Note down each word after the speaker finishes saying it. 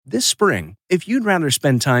This spring, if you'd rather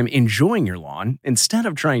spend time enjoying your lawn instead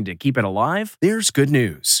of trying to keep it alive, there's good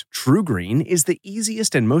news. True Green is the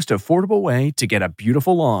easiest and most affordable way to get a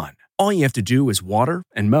beautiful lawn. All you have to do is water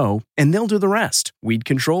and mow, and they'll do the rest. Weed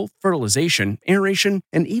control, fertilization, aeration,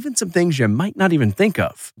 and even some things you might not even think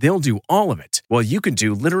of. They'll do all of it, while you can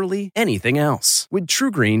do literally anything else. With True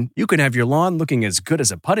Green, you can have your lawn looking as good as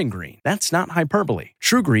a putting green. That's not hyperbole.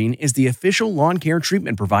 True Green is the official lawn care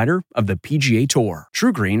treatment provider of the PGA Tour.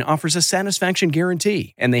 True Green offers a satisfaction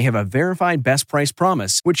guarantee, and they have a verified best price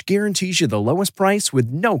promise, which guarantees you the lowest price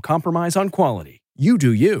with no compromise on quality. You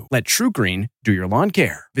do you. Let True Green do your lawn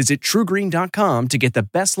care. Visit truegreen.com to get the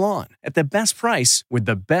best lawn at the best price with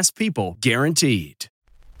the best people guaranteed.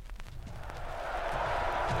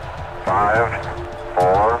 5,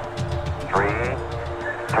 4, 3,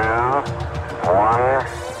 2, 1,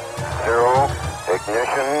 0,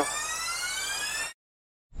 ignition.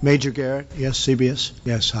 Major Garrett, yes, CBS.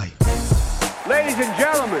 Yes, hi. Ladies and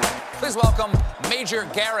gentlemen, please welcome Major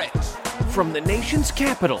Garrett. From the nation's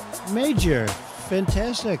capital. Major,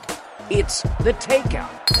 fantastic. It's The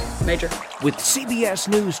Takeout. Major. With CBS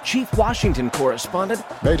News Chief Washington Correspondent.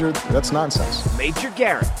 Major, that's nonsense. Major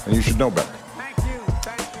Garrett. And you should know better. Thank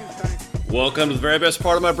you. Welcome to the very best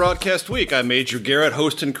part of my broadcast week. I'm Major Garrett,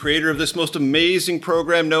 host and creator of this most amazing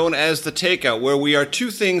program known as The Takeout, where we are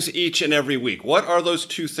two things each and every week. What are those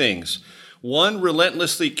two things? One,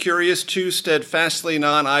 relentlessly curious. Two, steadfastly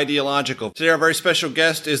non-ideological. Today, our very special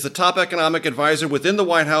guest is the top economic advisor within the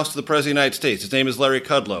White House to the President of the United States. His name is Larry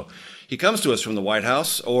Kudlow. He comes to us from the White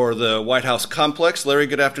House, or the White House complex. Larry,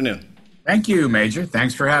 good afternoon. Thank you, Major.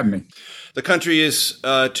 Thanks for having me. The country is,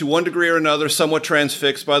 to one degree or another, somewhat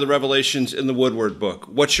transfixed by the revelations in the Woodward book.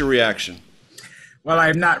 What's your reaction? Well, I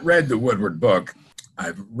have not read the Woodward book.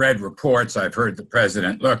 I've read reports. I've heard the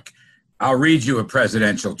president. Look, I'll read you a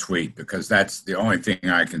presidential tweet because that's the only thing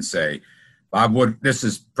I can say. This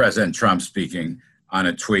is President Trump speaking on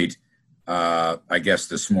a tweet, I guess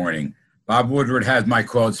this morning. Bob Woodward had my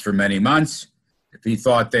quotes for many months. If he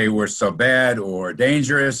thought they were so bad or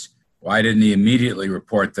dangerous, why didn't he immediately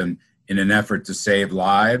report them in an effort to save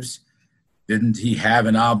lives? Didn't he have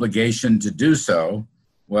an obligation to do so?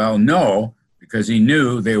 Well, no, because he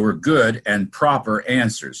knew they were good and proper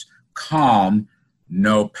answers. Calm,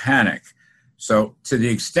 no panic. So to the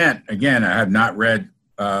extent, again, I have not read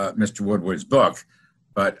Mr. Woodward's book,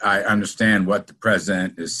 but I understand what the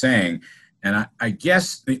president is saying. And I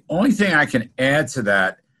guess the only thing I can add to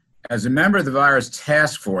that, as a member of the virus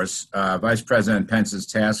task force, Vice President Pence's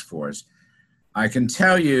task force, I can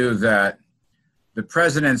tell you that the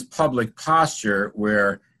president's public posture,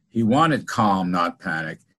 where he wanted calm, not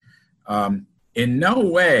panic, in no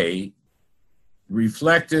way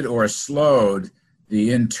reflected or slowed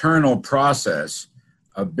the internal process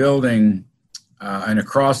of building an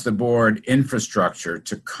across-the-board infrastructure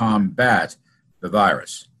to combat the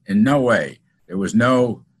virus. In no way. There was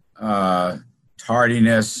no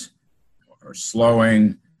tardiness or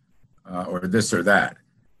slowing or this or that.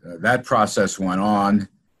 That process went on,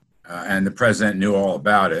 and the president knew all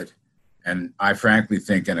about it. And I frankly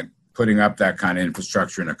think putting up that kind of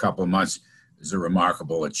infrastructure in a couple of months is a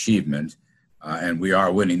remarkable achievement. And we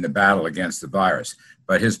are winning the battle against the virus.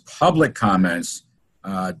 But his public comments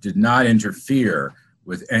did not interfere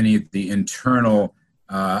with any of the internal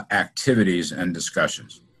activities and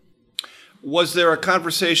discussions. Was there a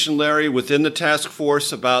conversation, Larry, within the task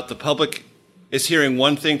force about the public is hearing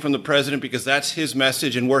one thing from the president because that's his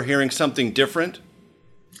message and we're hearing something different?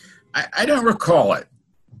 I don't recall it.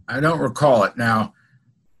 Now,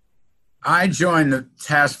 I joined the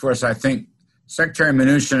task force, I think, Secretary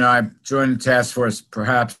Mnuchin and I joined the task force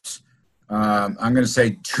perhaps, I'm going to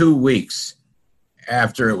say 2 weeks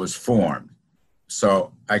after it was formed.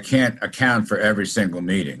 So I can't account for every single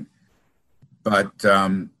meeting. But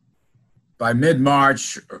by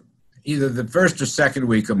mid-March, either the first or second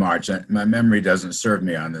week of March, my memory doesn't serve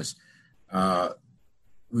me on this,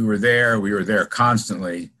 we were there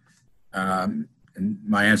constantly. And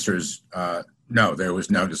my answer is no, there was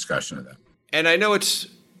no discussion of that. And I know it's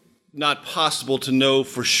not possible to know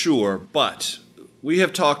for sure, but we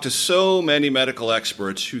have talked to so many medical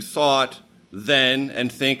experts who thought then and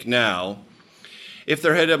think now, if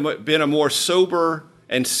there had been a more sober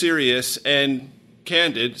and serious and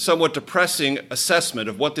candid, somewhat depressing assessment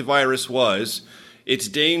of what the virus was, its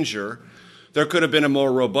danger, there could have been a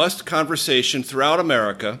more robust conversation throughout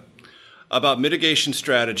America about mitigation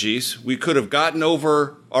strategies. We could have gotten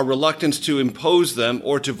over our reluctance to impose them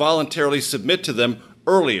or to voluntarily submit to them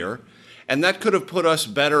earlier, and that could have put us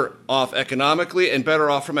better off economically and better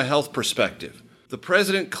off from a health perspective. The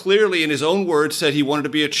president clearly, in his own words, said he wanted to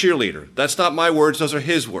be a cheerleader. That's not my words, those are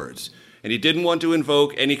his words. And he didn't want to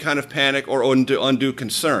invoke any kind of panic or undue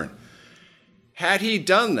concern. Had he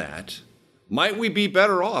done that, might we be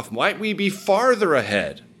better off? Might we be farther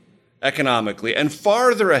ahead economically and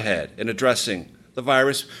farther ahead in addressing the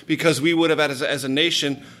virus because we would have, as a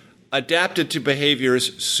nation, adapted to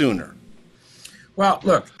behaviors sooner? Well,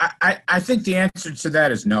 look, I think the answer to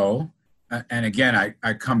that is no. And again,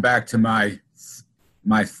 I come back to my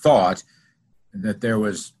thought that there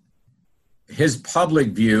was his public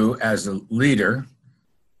view as a leader,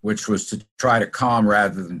 which was to try to calm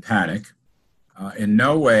rather than panic, in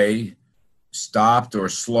no way stopped or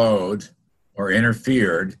slowed or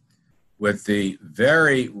interfered with the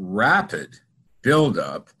very rapid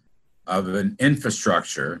buildup of an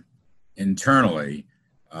infrastructure internally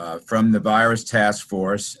from the virus task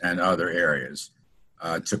force and other areas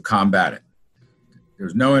to combat it.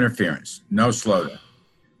 There's no interference, no slowdown.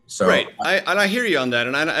 So right, I hear you on that,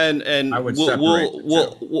 and I would separate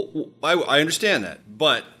I understand that,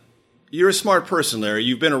 but you're a smart person, Larry.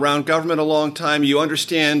 You've been around government a long time. You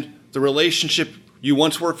understand the relationship. You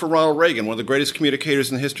once worked for Ronald Reagan, one of the greatest communicators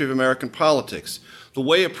in the history of American politics. The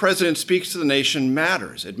way a president speaks to the nation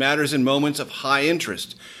matters. It matters in moments of high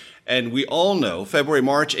interest. And we all know February,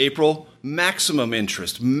 March, April, maximum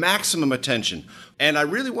interest, maximum attention. And I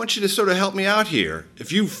really want you to sort of help me out here.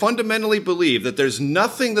 If you fundamentally believe that there's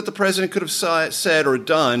nothing that the president could have said or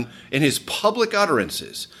done in his public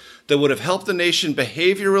utterances that would have helped the nation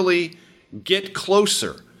behaviorally get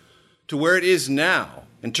closer to where it is now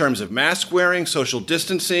in terms of mask wearing, social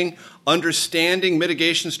distancing, understanding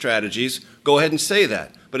mitigation strategies, go ahead and say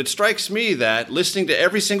that. But it strikes me that listening to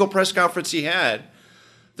every single press conference he had,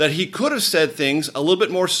 that he could have said things a little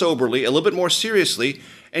bit more soberly, a little bit more seriously,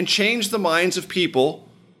 and changed the minds of people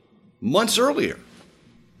months earlier.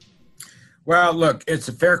 Well, look, it's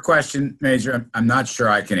a fair question, Major. I'm not sure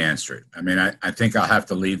I can answer it. I mean, I think I'll have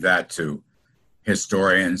to leave that to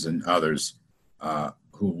historians and others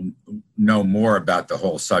who know more about the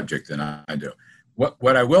whole subject than I do.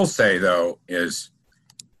 What I will say, though, is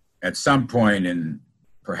at some point in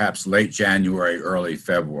perhaps late January, early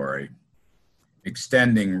February,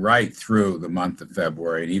 extending right through the month of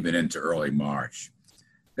February and even into early March,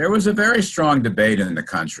 there was a very strong debate in the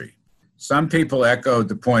country. Some people echoed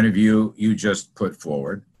the point of view you just put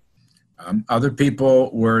forward. Other people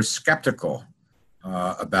were skeptical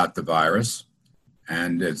about the virus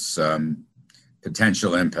and its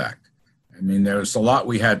potential impact. I mean, there was a lot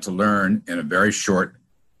we had to learn in a very short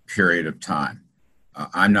period of time.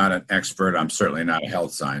 I'm not an expert. I'm certainly not a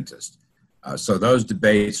health scientist. So those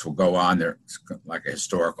debates will go on. They're like a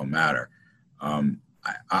historical matter.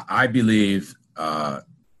 I believe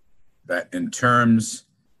that in terms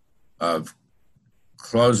of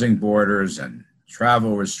closing borders and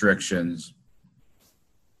travel restrictions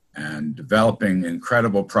and developing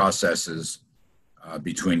incredible processes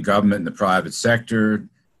between government and the private sector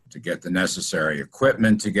to get the necessary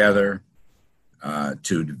equipment together,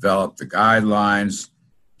 to develop the guidelines,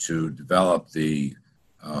 to develop the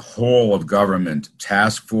whole of government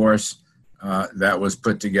task force that was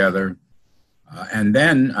put together. And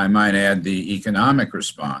then I might add the economic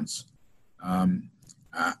response.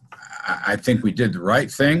 I think we did the right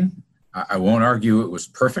thing. I won't argue it was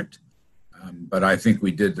perfect, but I think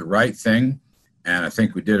we did the right thing, and I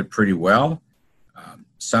think we did it pretty well.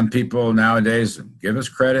 Some people nowadays give us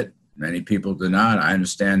credit. Many people do not. I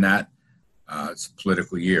understand that. It's a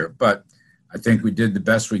political year. But I think we did the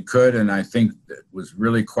best we could, and I think it was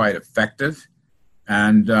really quite effective.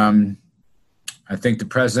 And I think the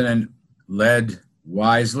president led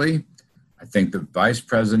wisely. I think the vice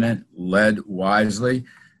president led wisely.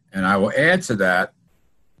 And I will add to that,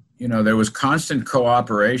 you know, there was constant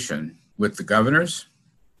cooperation with the governors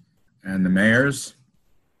and the mayors,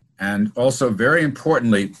 and also very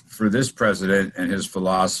importantly for this president and his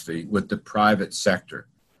philosophy, with the private sector,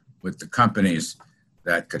 with the companies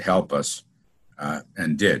that could help us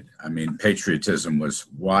and did. I mean, patriotism was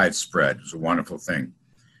widespread. It was a wonderful thing.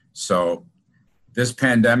 So this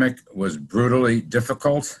pandemic was brutally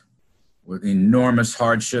difficult with enormous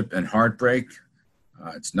hardship and heartbreak.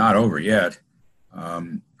 It's not over yet.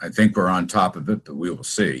 I think we're on top of it, but we will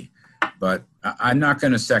see. But I'm not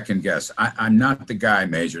going to second guess. I'm not the guy,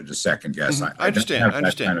 Major, to second guess. I understand. I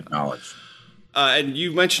understand. That kind of knowledge. And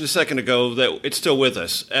you mentioned a second ago that it's still with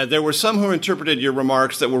us. There were some who interpreted your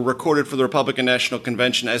remarks that were recorded for the Republican National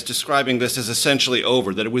Convention as describing this as essentially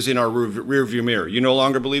over, that it was in our rearview mirror. You no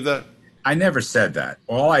longer believe that? I never said that.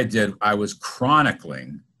 All I did, I was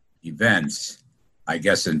chronicling events, I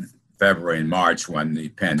guess, in February and March when the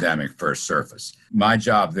pandemic first surfaced. My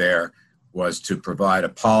job there was to provide a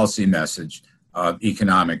policy message of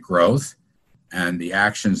economic growth and the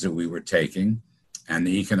actions that we were taking and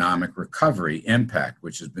the economic recovery impact,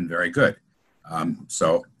 which has been very good.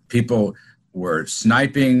 So people were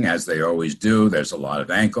sniping, as they always do. There's a lot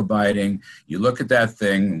of ankle biting. You look at that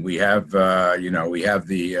thing. We have, we have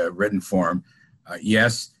the written form.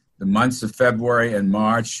 Yes, the months of February and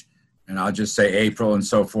March, and I'll just say April and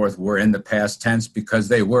so forth, were in the past tense because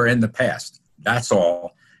they were in the past. That's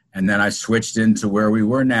all. And then I switched into where we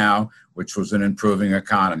were now, which was an improving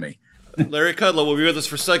economy. Larry Kudlow will be with us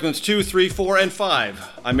for segments 2, 3, 4, and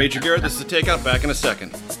 5. I'm Major Garrett. This is The Takeout. Back in a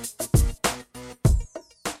second.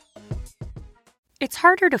 It's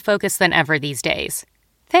harder to focus than ever these days.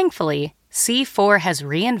 Thankfully, C4 has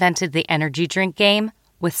reinvented the energy drink game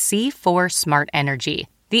with C4 Smart Energy,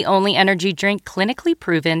 the only energy drink clinically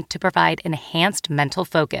proven to provide enhanced mental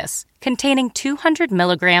focus, containing 200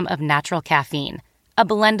 milligrams of natural caffeine, a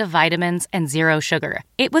blend of vitamins, and zero sugar.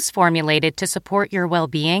 It was formulated to support your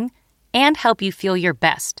well-being and help you feel your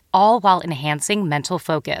best, all while enhancing mental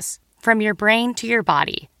focus. From your brain to your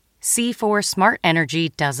body, C4 Smart Energy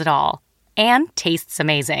does it all. And tastes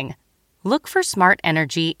amazing. Look for Smart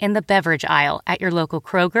Energy in the beverage aisle at your local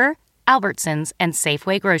Kroger, Albertsons, and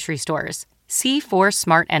Safeway grocery stores. C4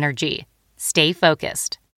 Smart Energy. Stay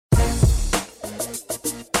focused.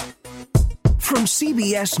 From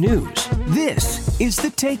CBS News, this is The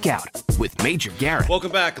Takeout with Major Garrett.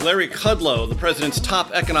 Welcome back. Larry Kudlow, the president's top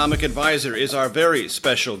economic advisor, is our very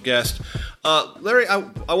special guest. Larry,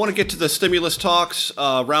 I want to get to the stimulus talks,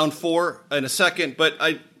 round 4, in a second, but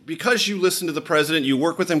because you listen to the president, you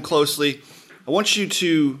work with him closely, I'm going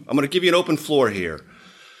to give you an open floor here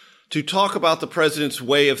to talk about the president's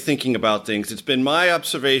way of thinking about things. It's been my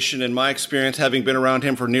observation and my experience, having been around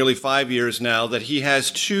him for nearly 5 years now, that he has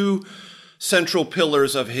two central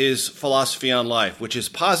pillars of his philosophy on life, which is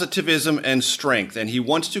positivism and strength. And he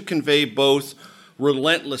wants to convey both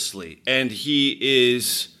relentlessly. And he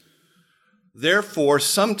is, therefore,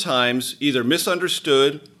 sometimes either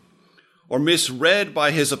misunderstood or misread by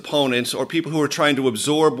his opponents or people who are trying to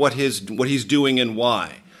absorb what he's doing and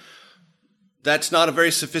why. That's not a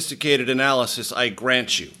very sophisticated analysis, I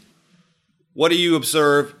grant you. What do you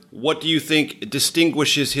observe? What do you think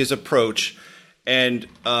distinguishes his approach and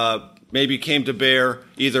maybe came to bear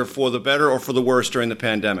either for the better or for the worse during the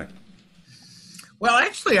pandemic? Well,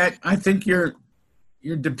 actually, I think your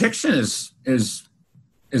depiction is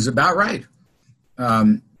about right.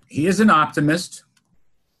 He is an optimist,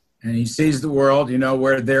 and he sees the world,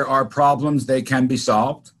 where there are problems, they can be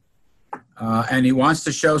solved. And he wants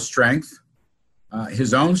to show strength,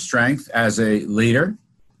 his own strength as a leader,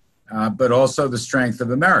 but also the strength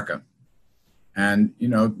of America. And,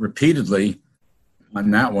 repeatedly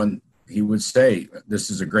on that one, he would say,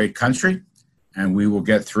 this is a great country, and we will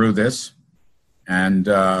get through this. And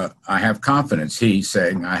I have confidence, he's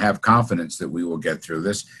saying, I have confidence that we will get through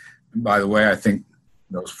this. And by the way, I think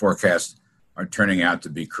those forecasts are turning out to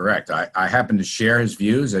be correct. I happen to share his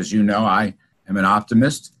views. As you know, I am an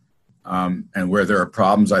optimist. And where there are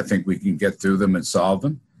problems, I think we can get through them and solve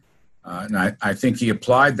them. And I think he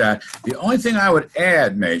applied that. The only thing I would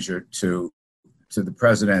add, Major, to the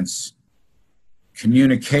president's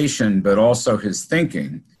communication, but also his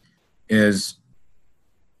thinking, is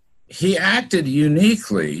he acted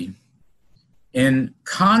uniquely in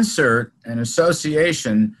concert and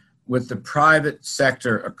association with the private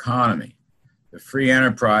sector economy, the free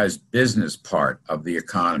enterprise business part of the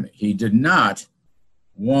economy. He did not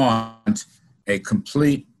want a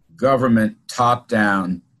complete government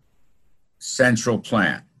top-down central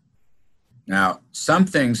plan. Now, some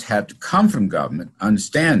things had to come from government,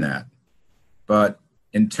 understand that, but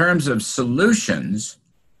in terms of solutions,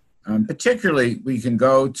 particularly we can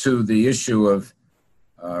go to the issue of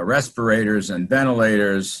respirators and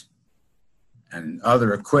ventilators and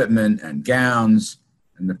other equipment and gowns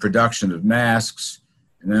and the production of masks.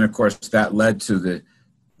 And then, of course, that led to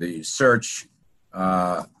the search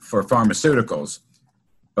for pharmaceuticals.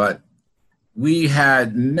 But we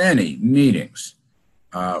had many meetings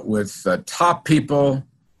with top people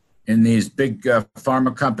in these big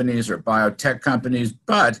pharma companies or biotech companies,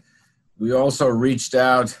 but we also reached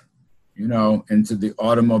out, into the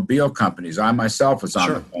automobile companies. I myself was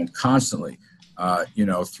on the phone constantly,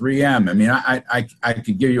 3M. I mean, I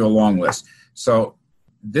could give you a long list. So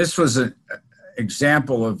this was an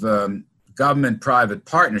example of government-private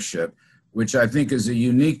partnership, which I think is a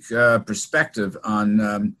unique perspective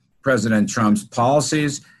on President Trump's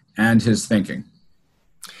policies and his thinking.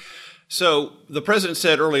 So the president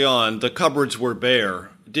said early on the cupboards were bare.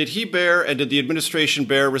 Did he bear and did the administration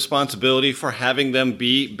bear responsibility for having them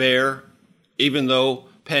be bare, even though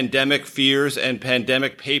pandemic fears and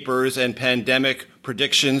pandemic papers and pandemic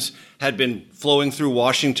predictions had been flowing through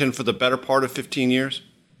Washington for the better part of 15 years?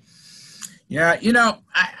 Yeah,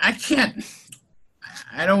 I can't.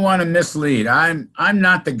 I don't want to mislead. I'm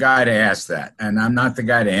not the guy to ask that, and I'm not the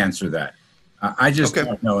guy to answer that. I just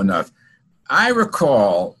don't know enough. I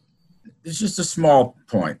recall, it's just a small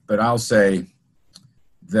point, but I'll say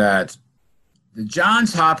that the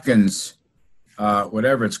Johns Hopkins,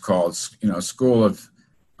 whatever it's called, School of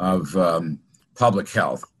Public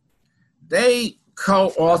Health, they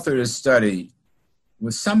co-authored a study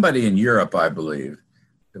with somebody in Europe, I believe.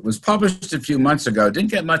 It was published a few months ago. It didn't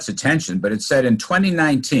get much attention, but it said in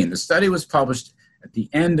 2019, the study was published at the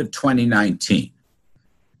end of 2019.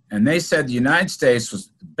 And they said the United States was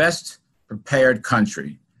the best prepared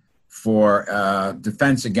country for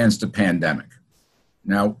defense against a pandemic.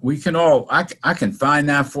 Now, we can I can find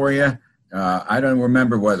that for you. I don't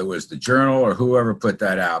remember whether it was the Journal or whoever put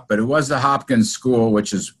that out, but it was the Hopkins School,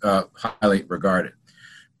 which is highly regarded.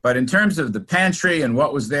 But in terms of the pantry and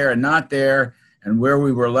what was there and not there, and where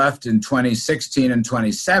we were left in 2016 and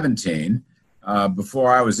 2017,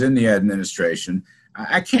 before I was in the administration,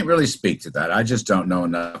 I can't really speak to that. I just don't know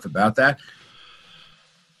enough about that.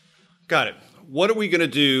 Got it. What are we going to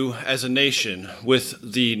do as a nation with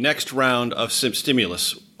the next round of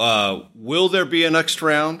stimulus? Will there be a next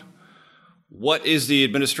round? What is the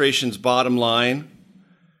administration's bottom line?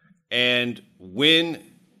 And when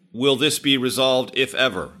will this be resolved, if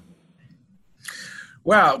ever?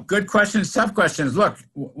 Well, good questions, tough questions. Look,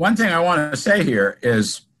 one thing I want to say here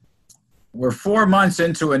is we're 4 months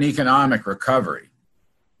into an economic recovery.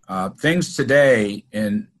 Things today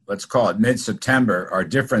in, let's call it mid-September, are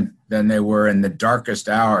different than they were in the darkest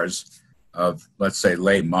hours of, let's say,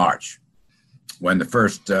 late March, when the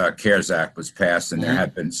first CARES Act was passed, and there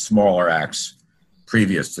had been smaller acts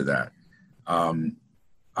previous to that.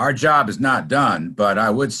 Our job is not done, but I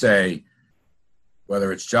would say,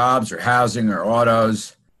 whether it's jobs or housing or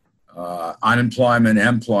autos, unemployment,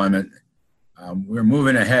 employment, we're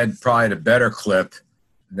moving ahead probably at a better clip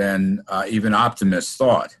than even optimists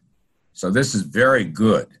thought. So this is very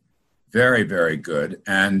good, very, very good.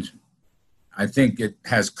 And I think it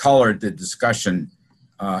has colored the discussion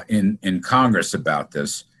in Congress about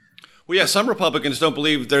this. Well, yeah, some Republicans don't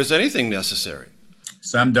believe there's anything necessary.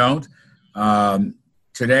 Some don't.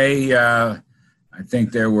 Today, I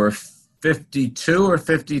think there were 52 or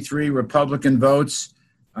 53 Republican votes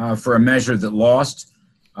for a measure that lost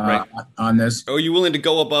on this. Are you willing to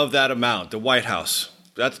go above that amount, the White House?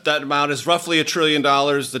 That amount is roughly $1 trillion.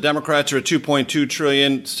 The Democrats are at $2.2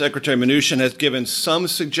 trillion. Secretary Mnuchin has given some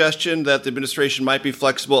suggestion that the administration might be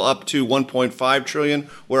flexible up to $1.5 trillion.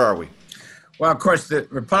 Where are we? Well, of course, the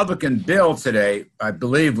Republican bill today, I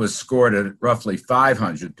believe, was scored at roughly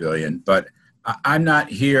 $500 billion. But I'm not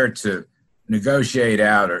here to negotiate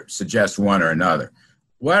out or suggest one or another.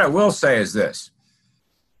 What I will say is this.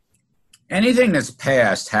 Anything that's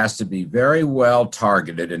passed has to be very well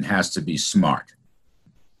targeted and has to be smart.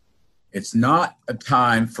 It's not a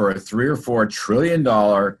time for a $3 or $4 trillion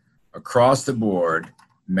across the board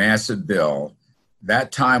massive bill.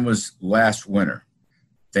 That time was last winter.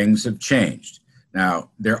 Things have changed.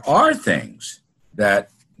 Now, there are things that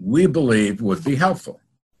we believe would be helpful.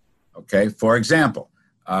 Okay, for example,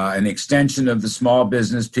 an extension of the small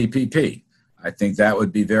business PPP. I think that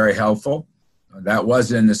would be very helpful. That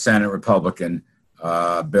was in the Senate Republican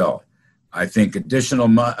bill. I think additional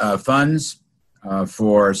funds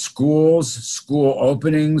for schools, school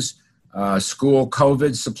openings, school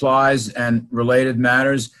COVID supplies and related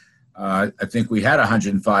matters. I think we had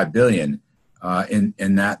 $105 billion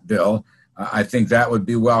in that bill. I think that would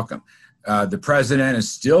be welcome. The president is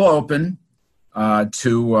still open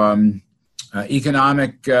to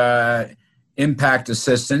economic impact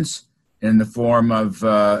assistance in the form of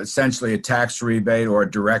essentially a tax rebate or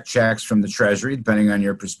direct checks from the Treasury, depending on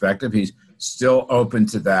your perspective. He's still open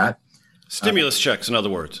to that. Stimulus checks, in other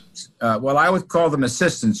words. Well, I would call them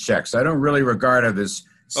assistance checks. I don't really regard it as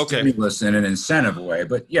stimulus in an incentive way,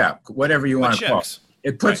 but yeah, whatever you want to call it.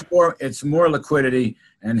 It puts it's more liquidity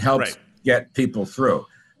and helps get people through.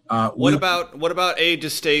 What about aid to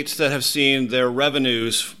states that have seen their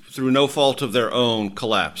revenues through no fault of their own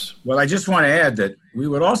collapse? Well, I just want to add that we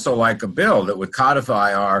would also like a bill that would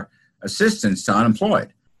codify our assistance to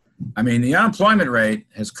unemployed. I mean, the unemployment rate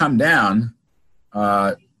has come down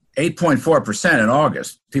 8.4% in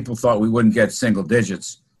August. People thought we wouldn't get single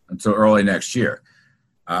digits until early next year.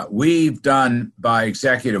 We've done, by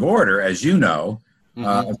executive order, as you know,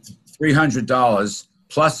 $300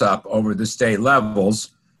 plus up over the state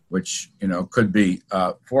levels, which could be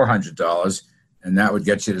 $400, and that would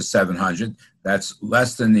get you to $700. That's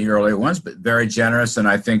less than the earlier ones, but very generous and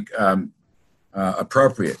I think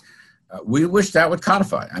appropriate. We wish that would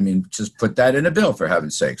codify. I mean, just put that in a bill, for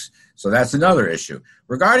heaven's sakes. So that's another issue.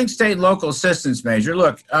 Regarding state and local assistance, Major,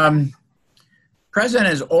 look, President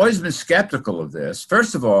has always been skeptical of this.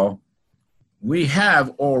 First of all, we have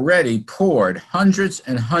already poured hundreds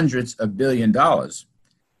and hundreds of $1 billion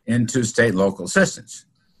into state and local assistance.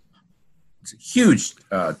 It's a huge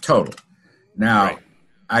total. Now, right.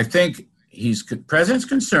 I think President's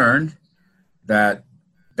concerned that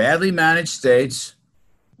badly managed states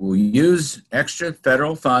will use extra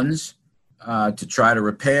federal funds to try to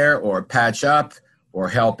repair or patch up or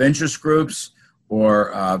help interest groups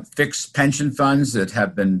or fix pension funds that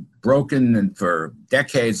have been broken for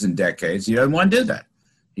decades and decades. He doesn't want to do that.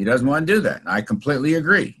 He doesn't want to do that. And I completely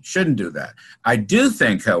agree. He shouldn't do that. I do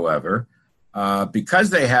think, however, because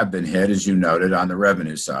they have been hit, as you noted, on the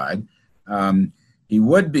revenue side, he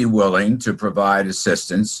would be willing to provide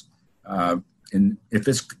assistance if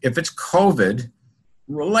it's COVID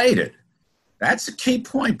related. That's a key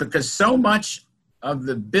point because so much of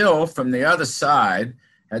the bill from the other side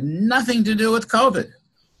had nothing to do with COVID.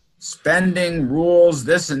 Spending, rules,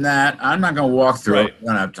 this and that. I'm not going to walk through it. I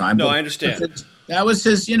don't have time. No, I understand. That was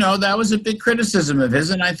his, that was a big criticism of his,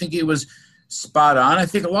 and I think he was spot on. I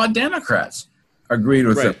think a lot of Democrats agreed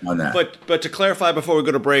with him on that. But to clarify before we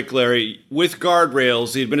go to break, Larry, with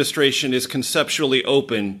guardrails, the administration is conceptually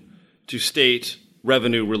open to state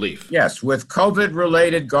revenue relief. Yes, with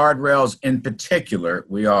COVID-related guardrails in particular,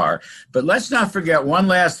 we are. But let's not forget one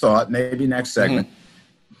last thought, maybe next segment. Mm-hmm.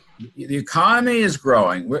 The economy is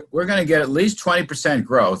growing. We're going to get at least 20%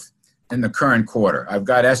 growth in the current quarter. I've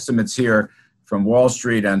got estimates here from Wall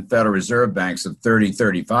Street and Federal Reserve banks of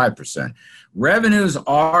 35%. Revenues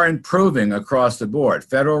are improving across the board,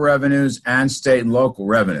 federal revenues and state and local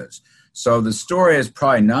revenues. So the story is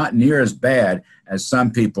probably not near as bad as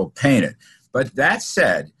some people paint it. But that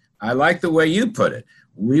said, I like the way you put it.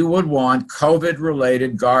 We would want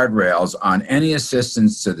COVID-related guardrails on any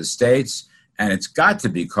assistance to the states, and it's got to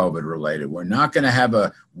be COVID-related. We're not going to have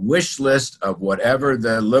a wish list of whatever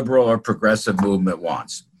the liberal or progressive movement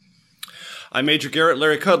wants. I'm Major Garrett.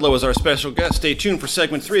 Larry Kudlow is our special guest. Stay tuned for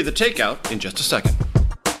segment 3 of The Takeout in just a second.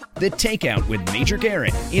 The Takeout with Major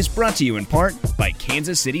Garrett is brought to you in part by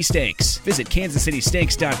Kansas City Steaks. Visit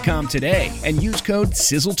kansascitysteaks.com today and use code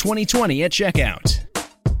SIZZLE2020 at checkout.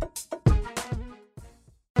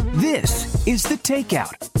 This is The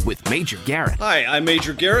Takeout with Major Garrett. Hi, I'm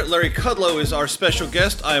Major Garrett. Larry Kudlow is our special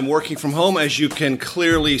guest. I am working from home, as you can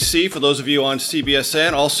clearly see, for those of you on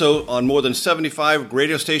CBSN, also on more than 75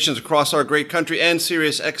 radio stations across our great country, and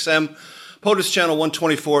Sirius XM, POTUS Channel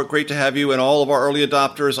 124. Great to have you and all of our early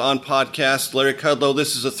adopters on podcast. Larry Kudlow,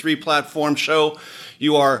 this is a 3-platform show.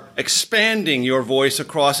 You are expanding your voice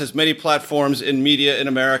across as many platforms in media in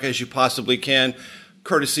America as you possibly can,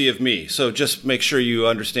 courtesy of me. So just make sure you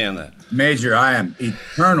understand that. Major, I am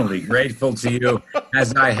eternally grateful to you,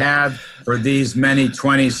 as I have for these many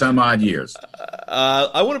 20-some-odd years.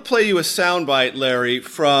 I want to play you a soundbite, Larry,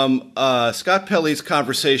 from Scott Pelley's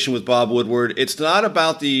conversation with Bob Woodward. It's not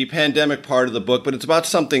about the pandemic part of the book, but it's about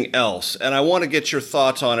something else. And I want to get your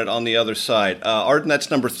thoughts on it on the other side. Arden,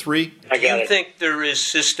 that's number 3. Do you think there is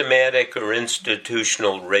systematic or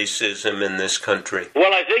institutional racism in this country?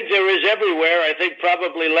 Well, I think there is everywhere. I think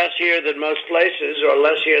probably less here than most places, or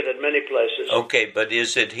less here than many places. Okay, but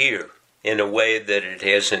is it here in a way that it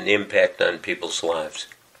has an impact on people's lives?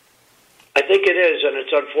 I think it is, and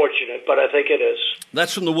it's unfortunate, but I think it is.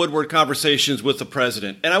 That's from the Woodward conversations with the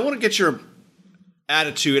president. And I want to get your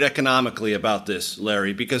attitude economically about this,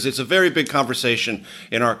 Larry, because it's a very big conversation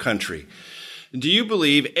in our country. Do you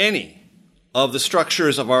believe any of the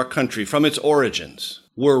structures of our country from its origins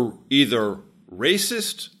were either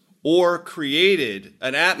racist or created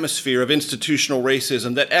an atmosphere of institutional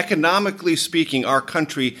racism that, economically speaking, our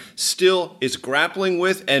country still is grappling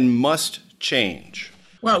with and must change?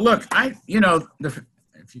 Well, look,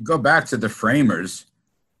 if you go back to the framers,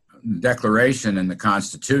 the Declaration and the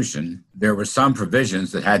Constitution, there were some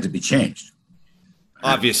provisions that had to be changed.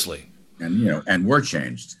 Obviously. And were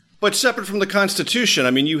changed. But separate from the Constitution,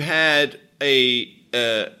 I mean, you had a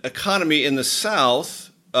economy in the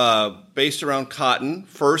South based around cotton,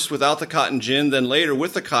 first without the cotton gin, then later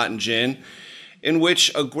with the cotton gin, in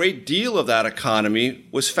which a great deal of that economy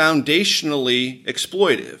was foundationally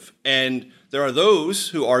exploitive. And there are those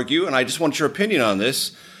who argue, and I just want your opinion on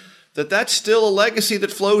this, that that's still a legacy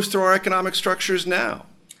that flows through our economic structures now.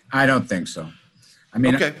 I don't think so. I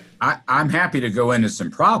mean, okay. I'm happy to go into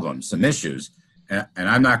some problems, some issues, and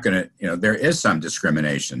I'm not going to, there is some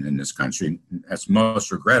discrimination in this country. That's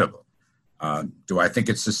most regrettable. Do I think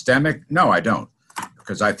it's systemic? No, I don't,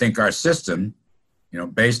 because I think our system,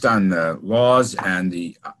 based on the laws and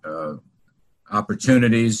the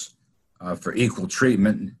opportunities for equal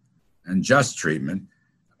treatment and just treatment,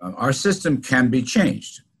 our system can be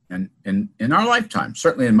changed. And in our lifetime,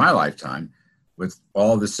 certainly in my lifetime, with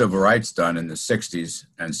all the civil rights done in the 60s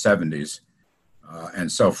and 70s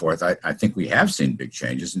and so forth, I think we have seen big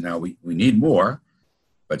changes. And now we need more.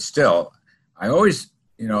 But still, I always,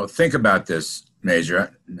 think about this,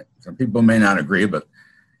 Major. Some people may not agree, but,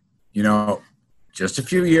 just a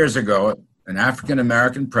few years ago, an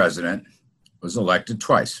African-American president was elected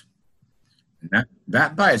twice. And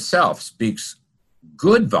that by itself speaks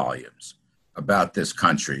good volumes about this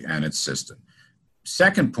country and its system.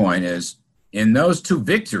 Second point is, in those two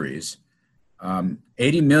victories,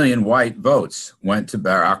 80 million white votes went to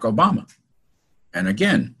Barack Obama. And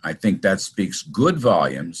again, I think that speaks good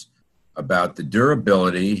volumes about the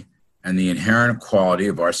durability and the inherent quality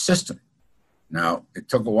of our system. Now, it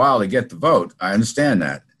took a while to get the vote. I understand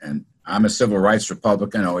that. And I'm a civil rights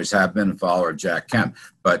Republican, always have been, a follower of Jack Kemp.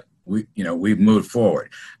 But we've moved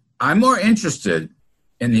forward. I'm more interested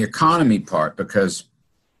in the economy part, because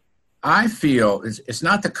I feel it's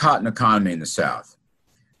not the cotton economy in the South.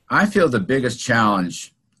 I feel the biggest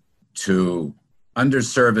challenge to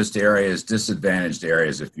underserviced areas, disadvantaged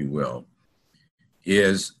areas, if you will,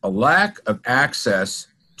 is a lack of access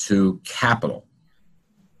to capital.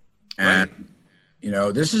 And,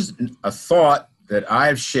 this is a thought that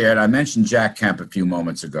I've shared. I mentioned Jack Kemp a few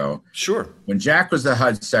moments ago. Sure. When Jack was the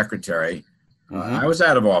HUD secretary, I was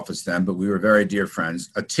out of office then, but we were very dear friends.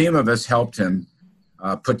 A team of us helped him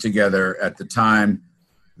put together, at the time,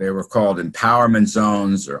 they were called empowerment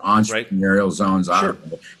zones or entrepreneurial zones, sure.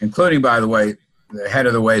 Including, by the way, the head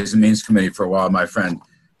of the Ways and Means Committee for a while, my friend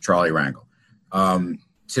Charlie Rangel.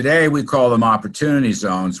 Today, we call them opportunity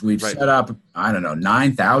zones. We've set up,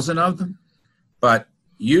 9,000 of them. But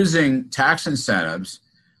using tax incentives,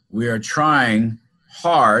 we are trying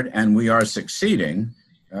hard, and we are succeeding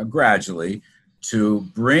gradually, to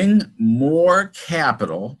bring more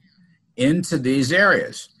capital into these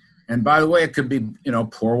areas. And by the way, it could be,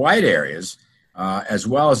 poor white areas, as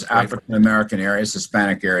well as African-American areas,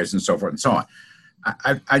 Hispanic areas, and so forth and so on.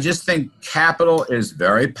 I just think capital is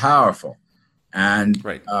very powerful. And,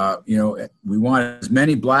 we want as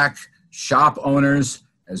many black shop owners,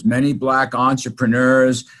 as many black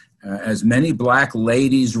entrepreneurs, as many black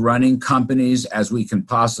ladies running companies as we can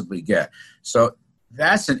possibly get. So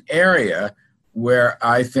that's an area where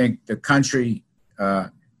I think the country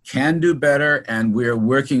can do better, and we're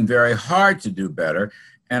working very hard to do better.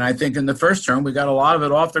 And I think in the first term, we got a lot of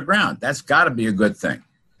it off the ground. That's got to be a good thing.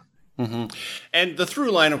 Mm-hmm. And the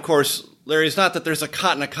through line, of course, Larry, is not that there's a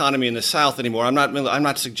cotton economy in the South anymore. I'm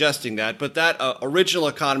not suggesting that. But that original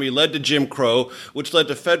economy led to Jim Crow, which led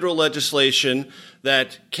to federal legislation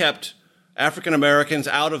that kept African Americans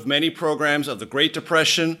out of many programs of the Great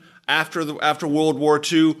Depression. After World War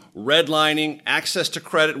II, redlining, access to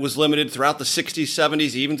credit was limited throughout the 60s,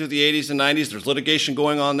 70s, even through the 80s and 90s. There's litigation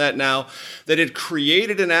going on that now. That it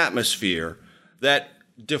created an atmosphere that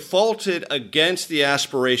defaulted against the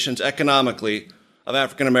aspirations economically of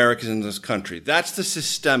African Americans in this country. That's the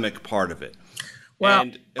systemic part of it. Well,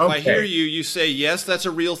 and if I hear you say, yes, that's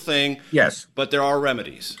a real thing. Yes. But there are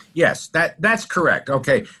remedies. Yes, that's correct.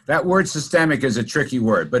 Okay, that word systemic is a tricky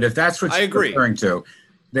word. But if that's what you're referring to,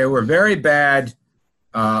 there were very bad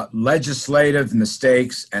legislative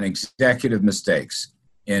mistakes and executive mistakes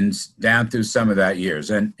down through some of that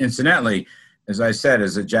years. And incidentally, as I said,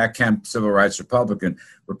 as a Jack Kemp civil rights Republican,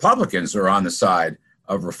 Republicans are on the side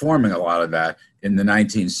of reforming a lot of that in the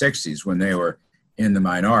 1960s when they were in the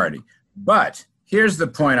minority. But here's the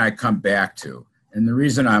point I come back to, and the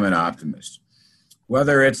reason I'm an optimist.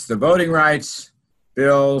 Whether it's the voting rights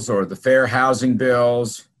bills or the fair housing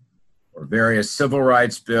bills or various civil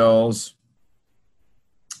rights bills,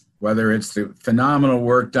 whether it's the phenomenal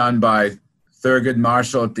work done by Thurgood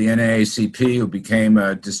Marshall at the NAACP, who became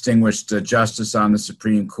a distinguished justice on the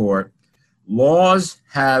Supreme Court, laws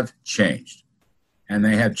have changed. And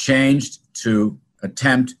they have changed to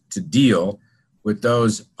attempt to deal with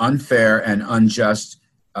those unfair and unjust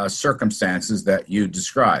circumstances that you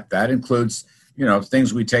described. That includes,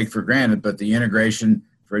 things we take for granted, but the integration,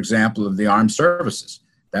 for example, of the armed services.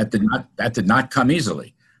 That did not come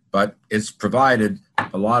easily, but it's provided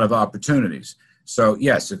a lot of opportunities. So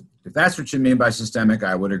yes, if that's what you mean by systemic,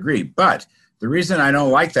 I would agree. But the reason I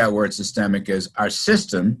don't like that word systemic is our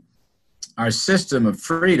system of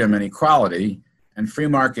freedom and equality and free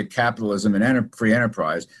market capitalism and free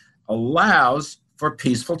enterprise allows for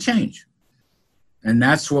peaceful change. And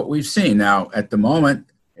that's what we've seen. Now, at the moment,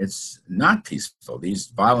 It's not peaceful. These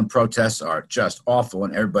violent protests are just awful,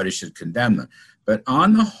 and everybody should condemn them. But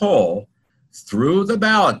on the whole, through the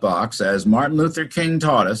ballot box, as Martin Luther King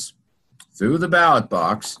taught us, through the ballot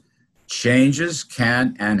box, changes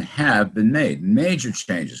can and have been made, major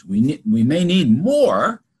changes. We may need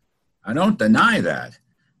more, I don't deny that,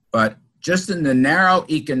 but just in the narrow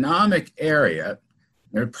economic area,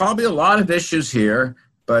 there are probably a lot of issues here,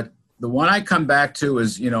 but the one I come back to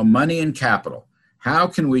is, money and capital. How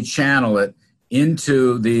can we channel it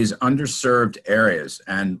into these underserved areas?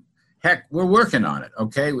 And heck, we're working on it,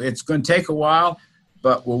 okay? It's going to take a while,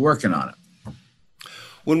 but we're working on it.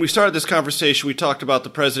 When we started this conversation, we talked about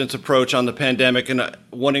the president's approach on the pandemic and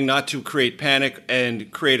wanting not to create panic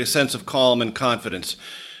and create a sense of calm and confidence.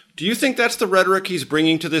 Do you think that's the rhetoric he's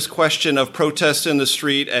bringing to this question of protests in the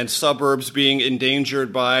street and suburbs being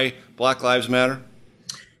endangered by Black Lives Matter?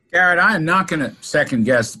 Garrett, I am not going to second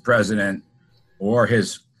guess the president or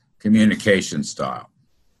his communication style.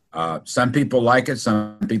 Some people like it,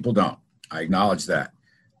 some people don't. I acknowledge that.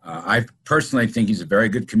 I personally think he's a very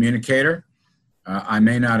good communicator. I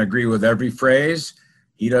may not agree with every phrase.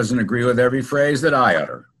 He doesn't agree with every phrase that I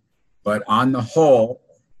utter. But on the whole,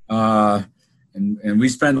 and we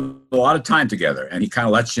spend a lot of time together, and he kind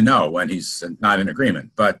of lets you know when he's not in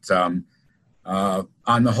agreement. But on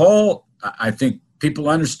the whole, I think people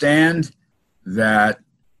understand that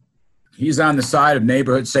he's on the side of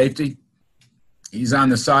neighborhood safety. He's on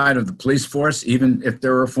the side of the police force, even if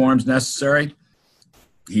there are reforms necessary.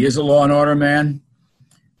 He is a law and order man,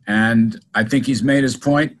 and I think he's made his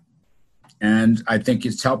point, and I think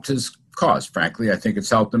it's helped his cause. Frankly, I think it's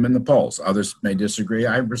helped him in the polls. Others may disagree.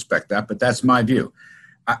 I respect that, but that's my view.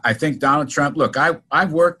 I think Donald Trump, look,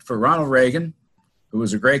 I've worked for Ronald Reagan, who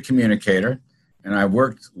was a great communicator, and I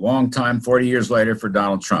worked a long time, 40 years later, for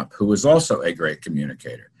Donald Trump, who was also a great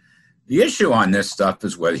communicator. The issue on this stuff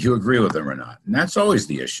is whether you agree with them or not, and that's always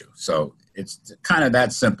the issue. So it's kind of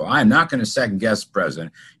that simple. I'm not going to second guess the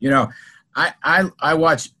president. I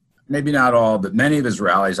watch maybe not all, but many of his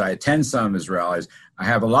rallies. I attend some of his rallies. I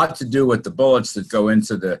have a lot to do with the bullets that go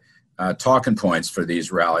into the talking points for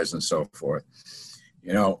these rallies and so forth.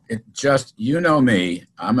 You know me,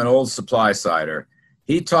 I'm an old supply sider.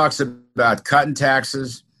 He talks about cutting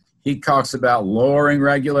taxes. He talks about lowering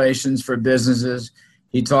regulations for businesses.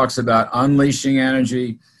 He talks about unleashing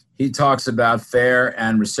energy. He talks about fair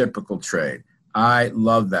and reciprocal trade. I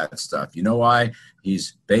love that stuff. You know why?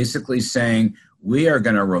 He's basically saying we are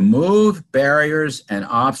going to remove barriers and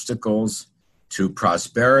obstacles to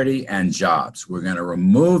prosperity and jobs. We're going to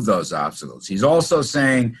remove those obstacles. He's also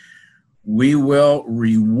saying we will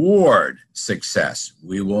reward success.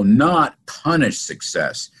 We will not punish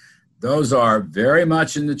success. Those are very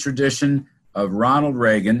much in the tradition of Ronald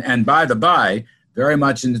Reagan, and by the by, very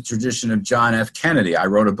much in the tradition of John F. Kennedy. I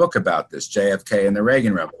wrote a book about this, JFK and the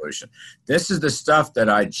Reagan Revolution. This is the stuff that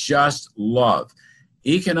I just love.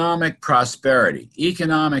 Economic prosperity,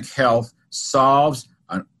 economic health solves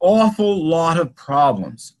an awful lot of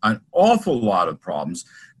problems,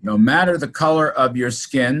 no matter the color of your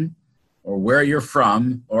skin or where you're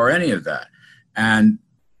from or any of that. And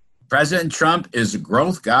President Trump is a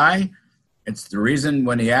growth guy. It's the reason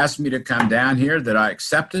when he asked me to come down here that I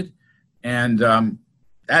accepted. And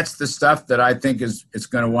that's the stuff that I think is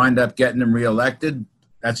going to wind up getting him reelected.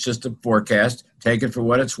 That's just a forecast. Take it for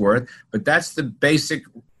what it's worth. But that's the basic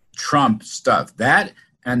Trump stuff. That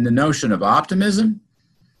and the notion of optimism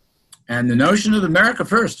and the notion of America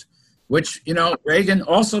first, which, Reagan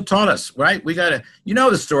also taught us, right? We got to,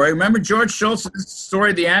 the story. Remember George Shultz, the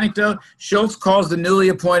story, the anecdote? Schultz calls the newly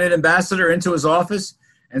appointed ambassador into his office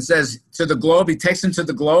and says to the globe, he takes him to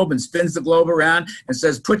the globe and spins the globe around and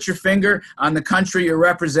says, put your finger on the country you're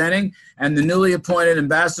representing. And the newly appointed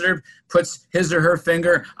ambassador puts his or her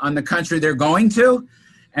finger on the country they're going to.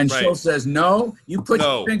 And right. Schultz says, no, you put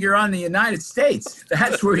your finger on the United States.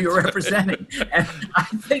 That's where you're representing. And I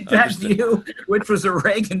think that view, which was a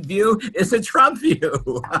Reagan view, is a Trump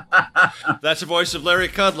view. That's the voice of Larry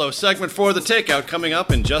Kudlow. Segment 4 of The Takeout coming up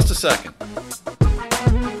in just a second.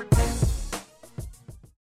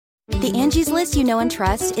 The Angie's List you know and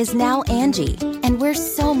trust is now Angie, and we're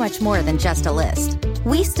so much more than just a list.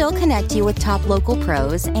 We still connect you with top local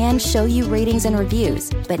pros and show you ratings and reviews,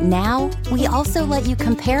 but now we also let you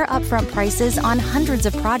compare upfront prices on hundreds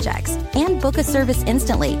of projects and book a service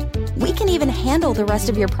instantly. We can even handle the rest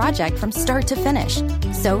of your project from start to finish.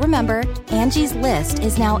 So remember, Angie's List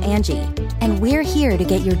is now Angie, and we're here to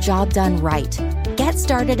get your job done right. Get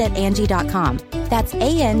started at Angie.com. That's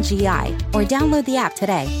ANGI, or download the app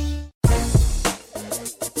today.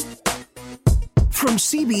 From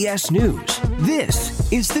CBS News,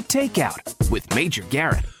 this is The Takeout with Major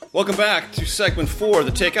Garrett. Welcome back to segment 4 of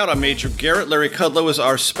The Takeout. I'm Major Garrett. Larry Kudlow is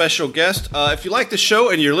our special guest. If you like the show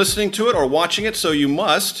and you're listening to it or watching it, so you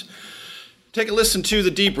must, take a listen to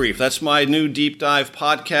The Debrief. That's my new deep dive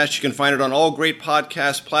podcast. You can find it on all great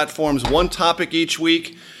podcast platforms. One topic each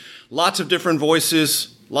week. Lots of different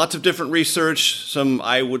voices, lots of different research, some,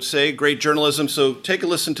 I would say, great journalism. So take a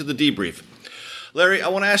listen to The Debrief. Larry, I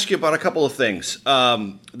want to ask you about a couple of things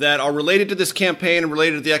that are related to this campaign and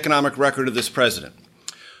related to the economic record of this president.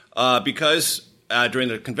 Because during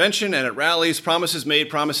the convention and at rallies, promises made,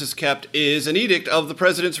 promises kept is an edict of the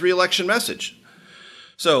president's reelection message.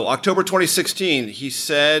 So October 2016, he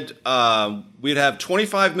said we'd have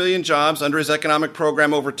 25 million jobs under his economic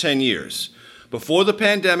program over 10 years. Before the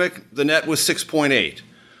pandemic, the net was 6.8.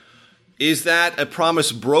 Is that a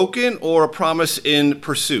promise broken or a promise in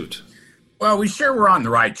pursuit? Well, we sure were on the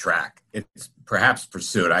right track. It's perhaps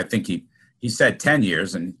pursuit. I think he said 10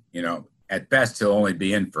 years and, at best, he'll only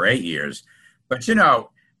be in for 8 years. But,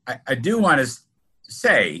 I do want to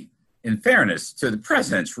say, in fairness to the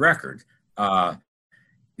president's record, the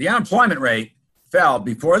unemployment rate fell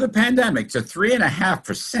before the pandemic to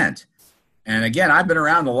 3.5%. And again, I've been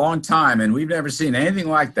around a long time, and we've never seen anything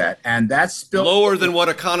like that. And that's still lower than what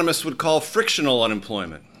economists would call frictional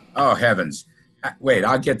unemployment. Oh, heavens. Wait,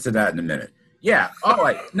 I'll get to that in a minute. Yeah. Oh,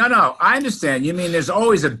 wait. No, I understand. You mean there's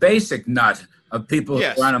always a basic nut of people who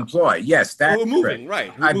are unemployed. Yes, that's we're moving,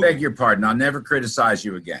 right. I beg your pardon. I'll never criticize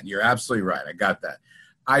you again. You're absolutely right. I got that.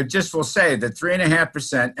 I just will say that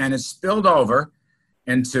 3.5%, and it's spilled over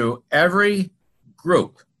into every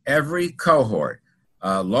group, every cohort,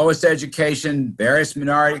 lowest education, various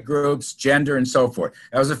minority groups, gender, and so forth.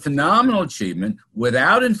 That was a phenomenal achievement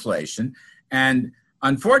without inflation. And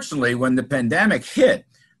unfortunately, when the pandemic hit,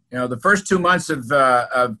 the first 2 months of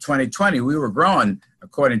 2020, we were growing,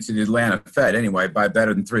 according to the Atlanta Fed anyway, by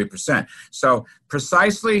better than 3%. So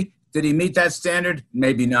precisely, did he meet that standard?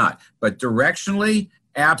 Maybe not. But directionally,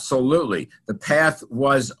 absolutely. The path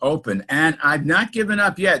was open. And I've not given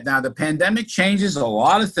up yet. Now, the pandemic changes a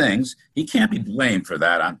lot of things. He can't be blamed for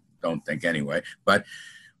that, I don't think anyway. But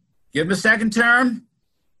give him a second term.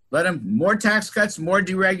 Let him more tax cuts, more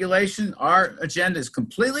deregulation. Our agenda is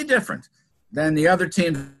completely different than the other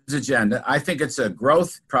team's agenda. I think it's a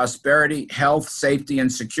growth, prosperity, health, safety,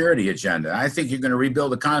 and security agenda. I think you're going to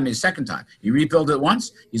rebuild the economy a second time. You rebuild it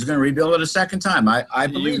once, he's going to rebuild it a second time. I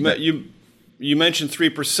believe that. You mentioned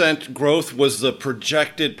 3% growth was the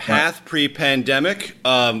projected path pre-pandemic.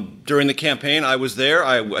 During the campaign, I was there.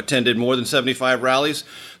 I attended more than 75 rallies.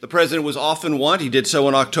 The president was often one. He did so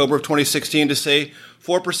in October of 2016 to say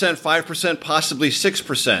 4%, 5%, possibly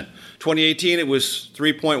 6%. 2018, it was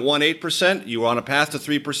 3.18%. You were on a path to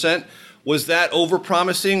 3%. Was that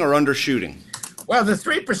overpromising or undershooting? Well, the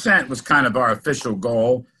 3% was kind of our official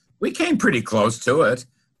goal. We came pretty close to it.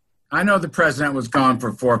 I know the president was going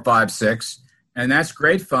for 4, 5, 6, and that's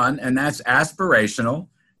great fun, and that's aspirational,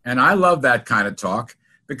 and I love that kind of talk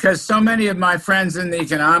because so many of my friends in the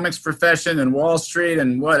economics profession and Wall Street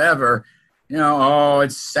and whatever,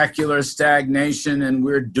 it's secular stagnation and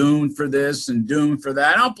we're doomed for this and doomed for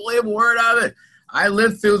that. I don't believe a word of it. I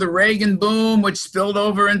lived through the Reagan boom, which spilled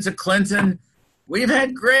over into Clinton. We've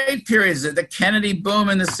had great periods, the Kennedy boom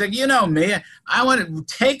and you know me. I want to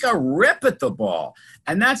take a rip at the ball.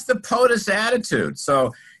 And that's the POTUS attitude.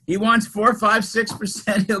 So he wants 4, 5,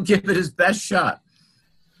 6%. He'll give it his best shot.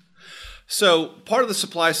 So part of the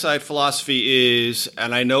supply side philosophy is,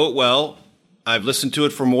 and I know it well, I've listened to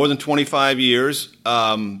it for more than 25 years,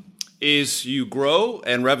 is you grow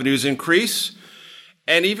and revenues increase.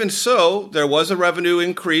 And even so, there was a revenue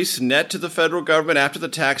increase net to the federal government after the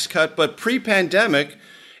tax cut. But pre-pandemic,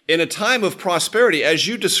 in a time of prosperity, as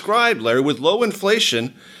you described, Larry, with low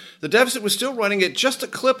inflation, the deficit was still running at just a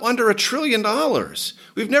clip under $1 trillion.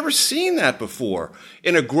 We've never seen that before.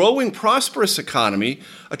 In a growing, prosperous economy,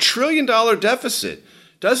 $1 trillion deficit.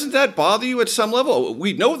 Doesn't that bother you at some level?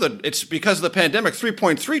 We know that it's because of the pandemic,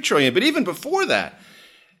 $3.3 trillion, but even before that,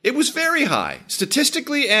 it was very high,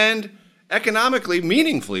 statistically and economically,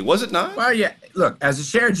 meaningfully, was it not? Well, yeah. Look, as a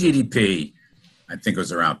share of GDP, I think it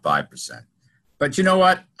was around 5%. But you know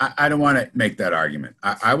what? I don't want to make that argument.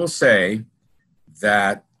 I will say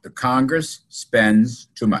that the Congress spends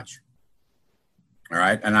too much. All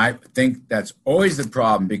right? And I think that's always the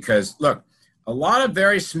problem because, look, a lot of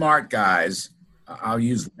very smart guys,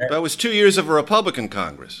 that was 2 years of a Republican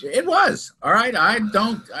Congress. It was. All right.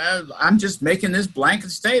 I'm just making this blanket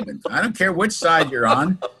statement. I don't care which side you're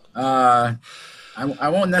on. I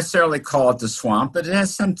won't necessarily call it the swamp, but it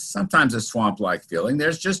has sometimes a swamp-like feeling.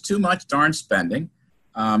 There's just too much darn spending.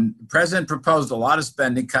 The president proposed a lot of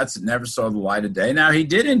spending cuts that never saw the light of day. Now, he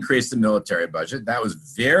did increase the military budget. That was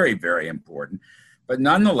very, very important. But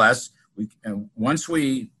nonetheless, once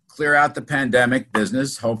we clear out the pandemic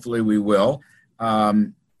business, hopefully we will,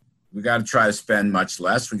 we got to try to spend much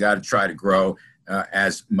less. We got to try to grow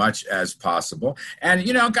as much as possible. And,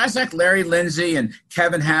 guys like Larry Lindsey and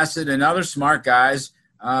Kevin Hassett and other smart guys,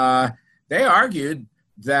 they argued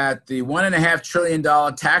that the $1.5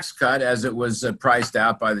 trillion tax cut, as it was priced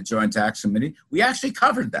out by the Joint Tax Committee, we actually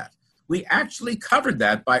covered that. We actually covered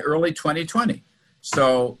that by early 2020.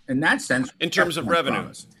 So in that sense, in terms of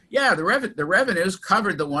revenue, yeah, the revenues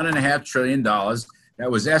covered the $1.5 trillion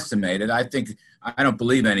that was estimated. I don't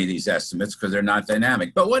believe any of these estimates because they're not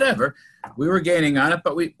dynamic. But whatever, we were gaining on it,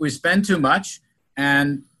 but we spend too much,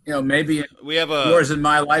 and maybe we have yours in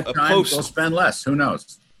my lifetime we'll spend less. Who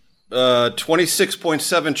knows?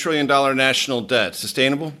 $26.7 trillion national debt.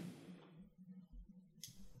 Sustainable?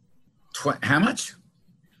 How much?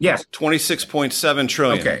 Yes. $26.7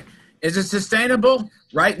 trillion. Okay. Is it sustainable?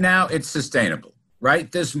 Right now, it's sustainable.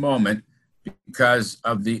 Right this moment, because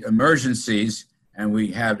of the emergencies, and we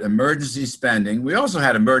have emergency spending. We also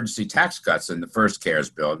had emergency tax cuts in the first CARES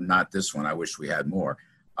bill, not this one. I wish we had more.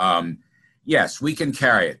 Yes, we can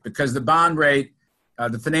carry it because the bond rate,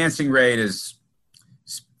 the financing rate is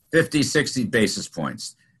 50, 60 basis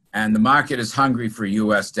points. And the market is hungry for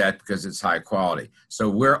U.S. debt because it's high quality. So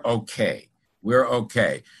we're okay. We're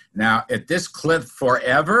okay. Now, at this clip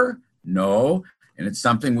forever, no. And it's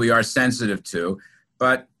something we are sensitive to.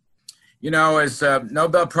 But, as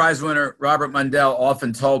Nobel Prize winner Robert Mundell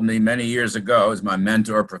often told me many years ago, as my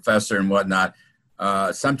mentor, professor, and whatnot,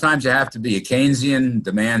 sometimes you have to be a Keynesian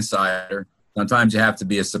demand sider. Sometimes you have to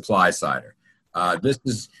be a supply sider.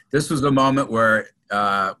 This was a moment where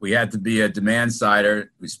we had to be a demand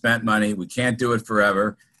sider. We spent money. We can't do it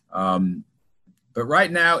forever. But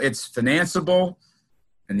right now it's financeable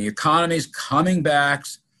and the economy's coming back.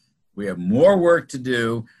 We have more work to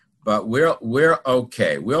do, but we're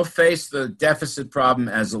okay. We'll face the deficit problem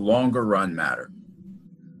as a longer run matter.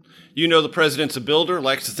 The president's a builder,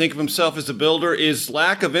 likes to think of himself as a builder. Is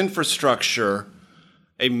lack of infrastructure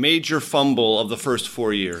a major fumble of the first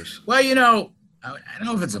 4 years? Well, I don't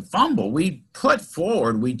know if it's a fumble. We put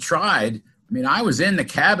forward, we tried. I was in the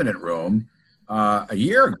cabinet room a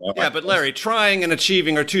year ago. Yeah, but Larry, trying and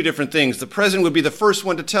achieving are two different things. The president would be the first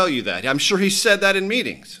one to tell you that. I'm sure he said that in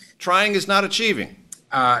meetings. Trying is not achieving.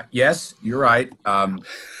 Yes, you're right.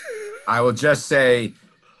 I will just say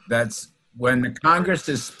that's when the Congress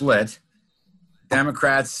is split,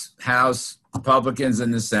 Democrats, House, Republicans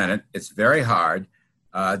in the Senate, it's very hard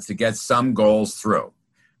to get some goals through.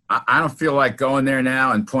 I don't feel like going there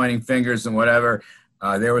now and pointing fingers and whatever.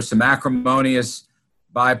 There were some acrimonious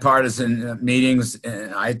bipartisan meetings.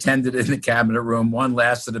 I attended in the cabinet room. One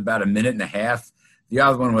lasted about a minute and a half. The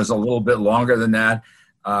other one was a little bit longer than that.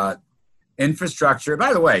 Infrastructure,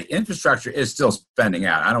 by the way, infrastructure is still spending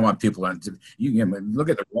out. I don't want people to, you can look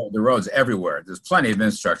at the roads everywhere. There's plenty of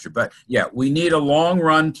infrastructure, but yeah, we need a long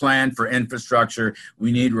run plan for infrastructure.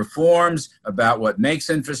 We need reforms about what makes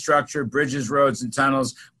infrastructure. Bridges, roads, and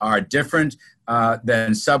tunnels are different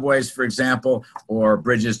than subways, for example, or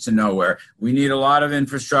bridges to nowhere. We need a lot of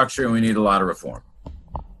infrastructure and we need a lot of reform.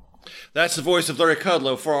 That's the voice of Larry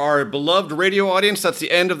Kudlow. For our beloved radio audience, that's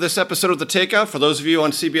the end of this episode of The Takeout. For those of you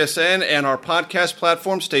on CBSN and our podcast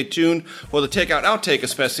platform, stay tuned for the Takeout Outtake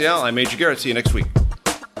Especial. I'm Major Garrett. See you next week.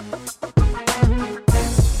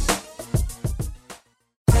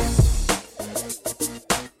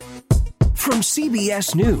 From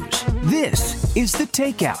CBS News, this is The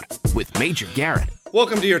Takeout with Major Garrett.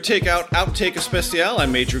 Welcome to your Takeout Outtake Especial.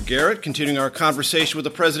 I'm Major Garrett, continuing our conversation with the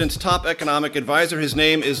president's top economic advisor. His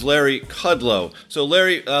name is Larry Kudlow. So,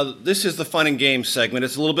 Larry, this is the fun and games segment.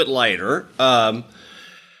 It's a little bit lighter. And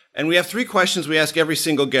we have three questions we ask every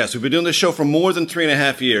single guest. We've been doing this show for more than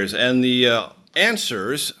 3.5 years, and the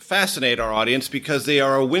answers fascinate our audience because they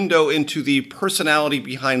are a window into the personality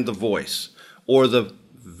behind the voice, or the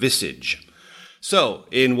visage. So,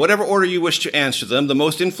 in whatever order you wish to answer them, the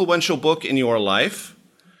most influential book in your life,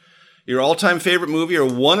 your all-time favorite movie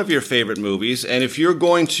or one of your favorite movies, and if you're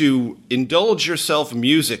going to indulge yourself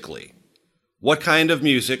musically, what kind of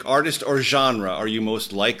music, artist, or genre are you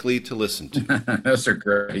most likely to listen to? Those are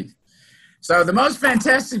great. So the most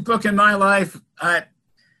fantastic book in my life,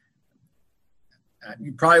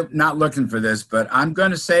 you're probably not looking for this, but I'm going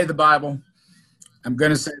to say the Bible. I'm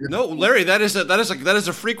going to say that. No, Larry, that is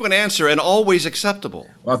a frequent answer and always acceptable.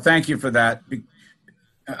 Well, thank you for that.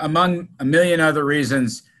 Among a million other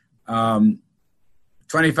reasons,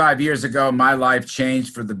 25 years ago, my life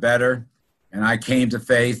changed for the better, and I came to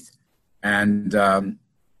faith. And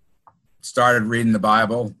started reading the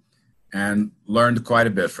Bible and learned quite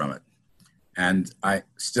a bit from it. And I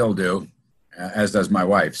still do, as does my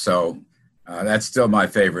wife. So that's still my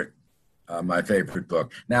favorite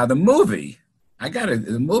book. Now, the movie,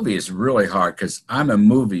 the movie is really hard because I'm a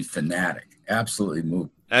movie fanatic, absolutely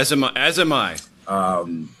movie. As am I.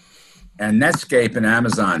 And Netscape and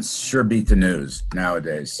Amazon sure beat the news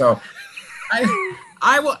nowadays. So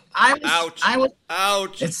Ouch.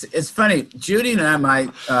 It's funny. Judy and I, my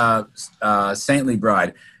saintly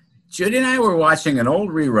bride, Judy and I were watching an old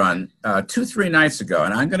rerun 2-3 nights ago,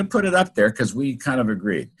 and I'm going to put it up there because we kind of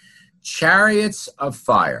agreed. Chariots of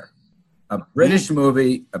Fire, a British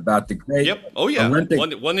movie about the great Olympic.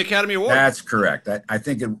 Won the Academy Award. That's correct. I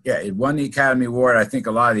think it won the Academy Award. I think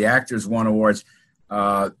a lot of the actors won awards.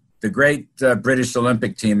 The great British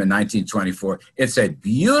Olympic team in 1924. It's a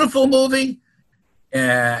beautiful movie.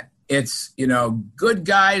 It's, good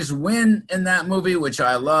guys win in that movie, which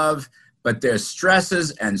I love, but there's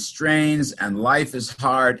stresses and strains and life is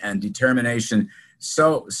hard and determination.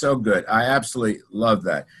 So good. I absolutely love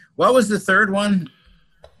that. What was the third one?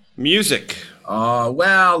 Music. Oh,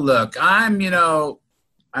 well, look, I'm, I don't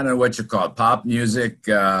know what you call it, pop music,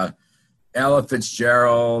 Ella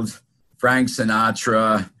Fitzgerald, Frank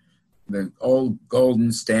Sinatra, the old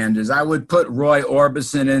golden standards. I would put Roy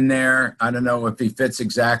Orbison in there. I don't know if he fits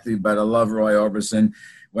exactly, but I love Roy Orbison.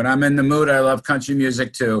 When I'm in the mood, I love country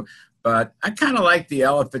music too. But I kind of like the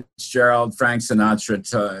Ella Fitzgerald, Frank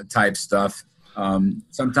Sinatra type stuff.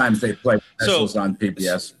 Sometimes they play specials on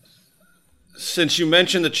PBS. Since you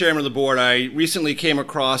mentioned the chairman of the board, I recently came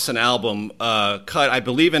across an album cut, I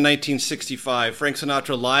believe in 1965, Frank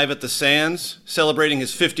Sinatra Live at the Sands, celebrating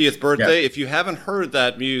his 50th birthday. Yes. If you haven't heard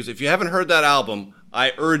that music, if you haven't heard that album,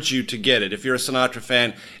 I urge you to get it. If you're a Sinatra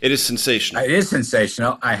fan, it is sensational. It is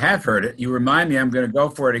sensational. I have heard it. You remind me, I'm going to go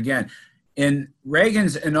for it again. In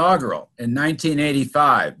Reagan's inaugural in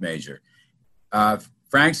 1985, Major,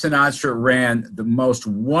 Frank Sinatra ran the most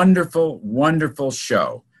wonderful, wonderful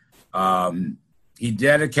show. He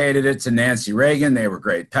dedicated it to Nancy Reagan. They were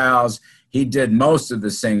great pals. He did most of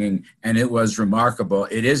the singing, and it was remarkable.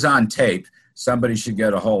 It is on tape. Somebody should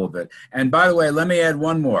get a hold of it. And by the way, let me add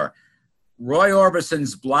one more. Roy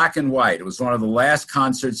Orbison's Black and White. It was one of the last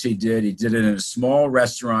concerts he did. He did it in a small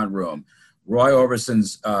restaurant room. Roy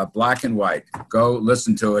Orbison's Black and White. Go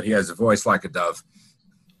listen to it. He has a voice like a dove.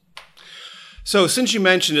 So since you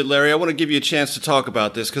mentioned it, Larry, I want to give you a chance to talk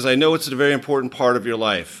about this because I know it's a very important part of your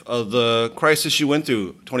life, of the crisis you went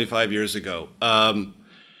through 25 years ago.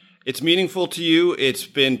 It's meaningful to you. It's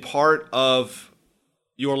been part of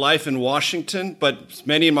your life in Washington, but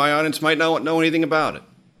many in my audience might not know anything about it.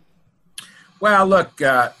 Well, look,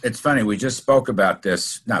 it's funny. We just spoke about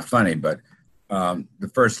this. Not funny, but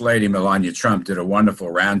the First Lady, Melania Trump, did a wonderful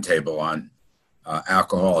roundtable on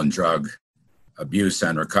alcohol and drug abuse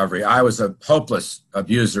and recovery. I was a hopeless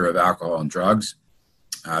abuser of alcohol and drugs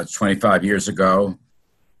 25 years ago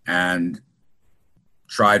and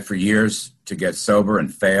tried for years to get sober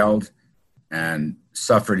and failed and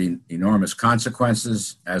suffered enormous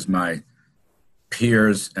consequences as my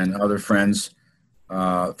peers and other friends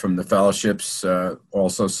from the fellowships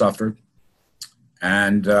also suffered.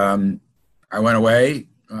 And I went away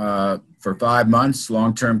for 5 months,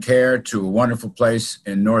 long-term care, to a wonderful place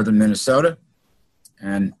in northern Minnesota,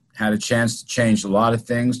 and had a chance to change a lot of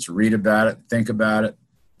things, to read about it, think about it,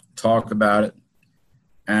 talk about it.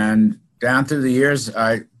 And down through the years,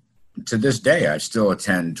 to this day, I still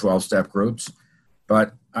attend 12-step groups.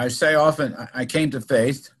 But I say often, I came to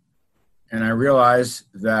faith, and I realized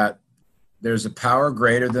that there's a power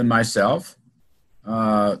greater than myself,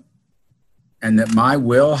 and that my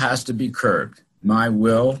will has to be curbed. My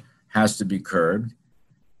will has to be curbed.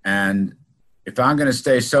 And if I'm going to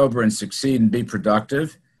stay sober and succeed and be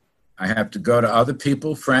productive, I have to go to other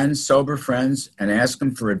people, friends, sober friends, and ask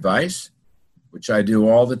them for advice, which I do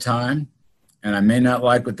all the time. And I may not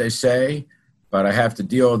like what they say, but I have to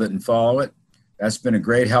deal with it and follow it. That's been a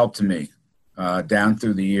great help to me down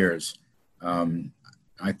through the years.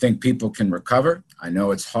 I think people can recover. I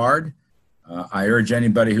know it's hard. I urge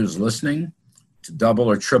anybody who's listening to double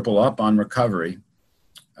or triple up on recovery.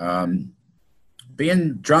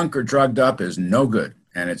 Being drunk or drugged up is no good,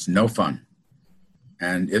 and it's no fun,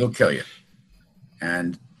 and it'll kill you.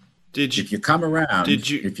 And if you come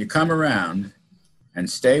around and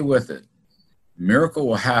stay with it, a miracle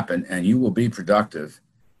will happen, and you will be productive.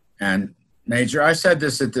 And Major, I said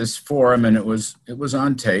this at this forum, and it was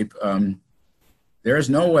on tape. There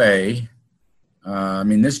is no way.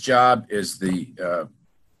 This job is the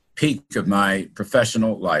peak of my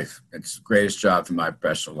professional life. It's the greatest job for my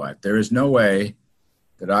professional life. There is no way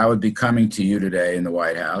that I would be coming to you today in the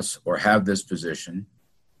White House or have this position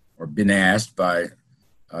or been asked by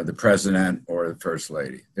the president or the first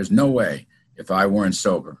lady. There's no way if I weren't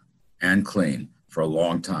sober and clean for a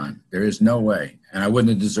long time. There is no way. And I wouldn't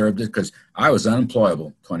have deserved it because I was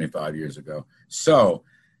unemployable 25 years ago. So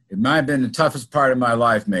it might have been the toughest part of my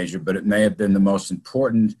life, Major, but it may have been the most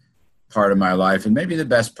important part of my life and maybe the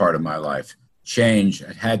best part of my life. Change.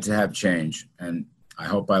 I had to have change. And I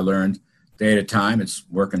hope I learned day at a time. It's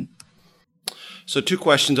working. So 2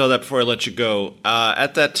 questions on that before I let you go.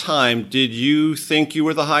 At that time, did you think you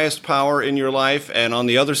were the highest power in your life? And on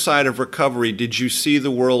the other side of recovery, did you see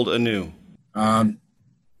the world anew?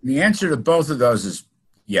 The answer to both of those is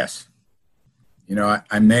yes. You know,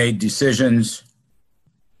 I made decisions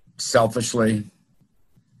selfishly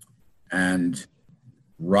and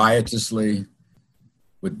riotously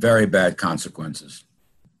with very bad consequences.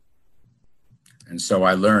 And so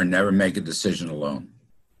I learned never make a decision alone.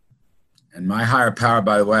 And my higher power,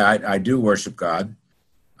 by the way, I do worship God,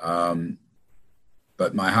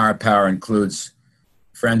 but my higher power includes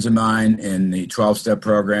friends of mine in the 12-step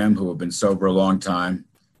program who have been sober a long time,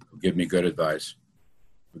 who give me good advice,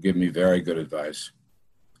 who give me very good advice.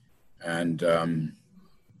 And I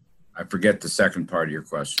forget the second part of your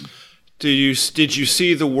question. Did you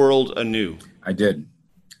see the world anew? I did.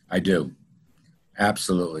 I do.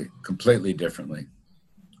 Absolutely. Completely differently.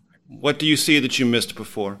 What do you see that you missed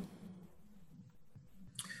before?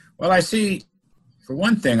 Well, I see, for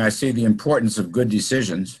one thing, I see the importance of good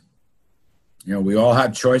decisions. You know, we all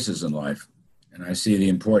have choices in life, and I see the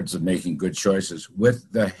importance of making good choices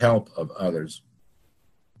with the help of others.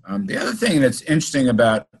 The other thing that's interesting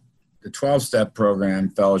about the 12-step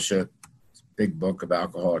program, fellowship, big book of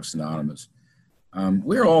Alcoholics Anonymous,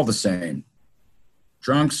 we're all the same.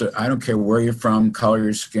 Drunks, I don't care where you're from, color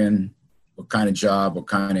your skin, what kind of job, what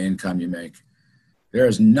kind of income you make. There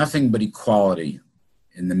is nothing but equality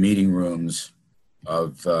in the meeting rooms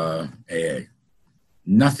of AA.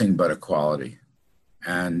 Nothing but equality.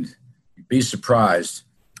 And you'd be surprised,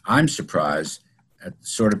 I'm surprised at the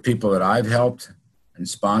sort of people that I've helped and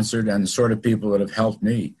sponsored and the sort of people that have helped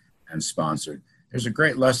me and sponsored. There's a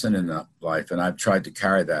great lesson in that life, and I've tried to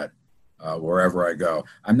carry that wherever I go.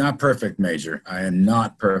 I'm not perfect, Major. I am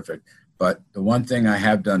not perfect. But the one thing I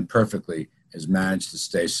have done perfectly is managed to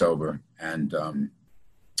stay sober. And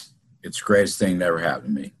it's the greatest thing that ever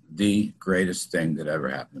happened to me. The greatest thing that ever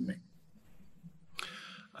happened to me.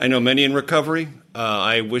 I know many in recovery.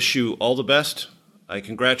 I wish you all the best. I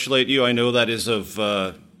congratulate you. I know that is of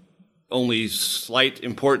only slight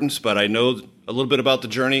importance, but I know a little bit about the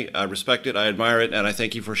journey. I respect it. I admire it. And I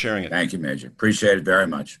thank you for sharing it. Thank you, Major. Appreciate it very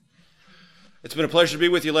much. It's been a pleasure to be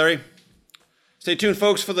with you, Larry. Stay tuned,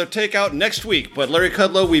 folks, for the Takeout next week. But Larry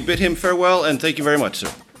Kudlow, we bid him farewell, and thank you very much,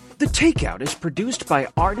 sir. The Takeout is produced by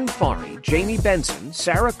Arden Farhi, Jamie Benson,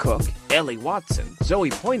 Sarah Cook, Ellie Watson,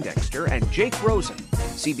 Zoe Poindexter, and Jake Rosen.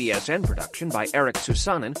 CBSN production by Eric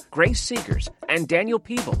Susanen, Grace Seegers, and Daniel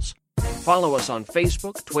Peebles. Follow us on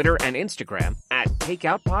Facebook, Twitter, and Instagram at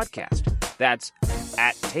Takeout Podcast. That's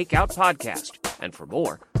at Takeout Podcast. And for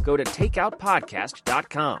more, go to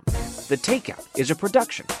takeoutpodcast.com. The Takeout is a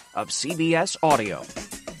production of CBS Audio.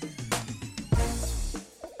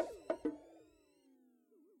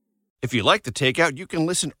 If you like The Takeout, you can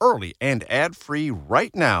listen early and ad-free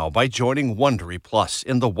right now by joining Wondery Plus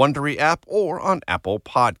in the Wondery app or on Apple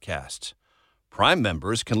Podcasts. Prime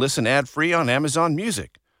members can listen ad-free on Amazon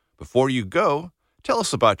Music. Before you go, tell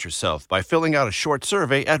us about yourself by filling out a short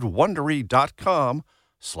survey at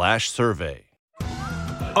Wondery.com/survey.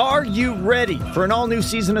 Are you ready for an all-new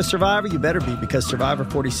season of Survivor? You better be, because Survivor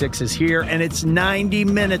 46 is here, and it's 90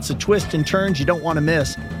 minutes of twists and turns you don't want to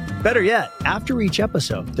miss. Better yet, after each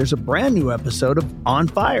episode, there's a brand new episode of On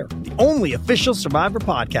Fire, the only official Survivor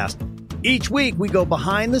podcast. Each week, we go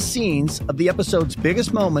behind the scenes of the episode's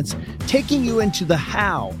biggest moments, taking you into the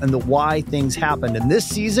how and the why things happened. And this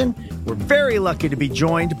season, we're very lucky to be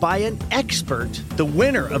joined by an expert, the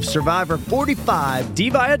winner of Survivor 45,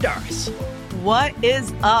 Dee Valladares. What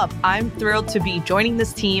is up? I'm thrilled to be joining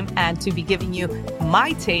this team and to be giving you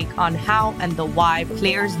my take on how and the why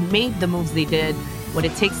players made the moves they did, what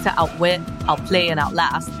it takes to outwit, outplay, and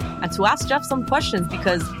outlast, and to ask Jeff some questions,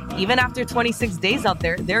 because even after 26 days out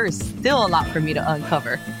there is still a lot for me to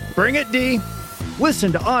uncover. Bring it, Dee.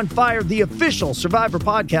 Listen to On Fire, the official Survivor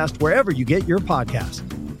podcast, wherever you get your podcast.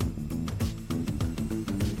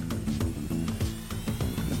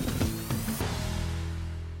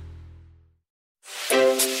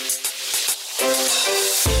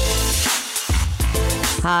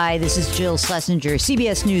 Hi, this is Jill Schlesinger,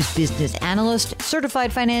 CBS News business analyst,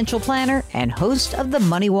 certified financial planner, and host of the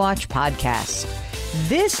Money Watch podcast.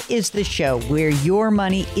 This is the show where your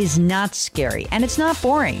money is not scary and it's not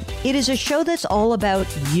boring. It is a show that's all about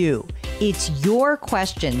you. It's your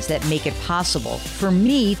questions that make it possible for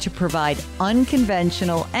me to provide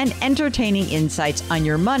unconventional and entertaining insights on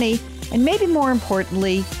your money, and maybe more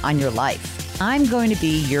importantly, on your life. I'm going to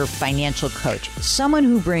be your financial coach, someone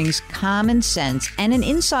who brings common sense and an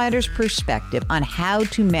insider's perspective on how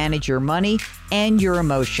to manage your money and your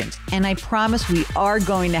emotions. And I promise we are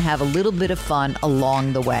going to have a little bit of fun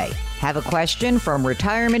along the way. Have a question from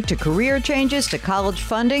retirement to career changes to college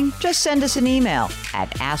funding? Just send us an email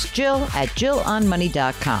at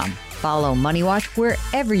askjill@jillonmoney.com. Follow Money Watch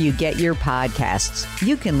wherever you get your podcasts.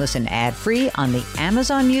 You can listen ad-free on the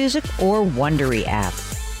Amazon Music or Wondery app.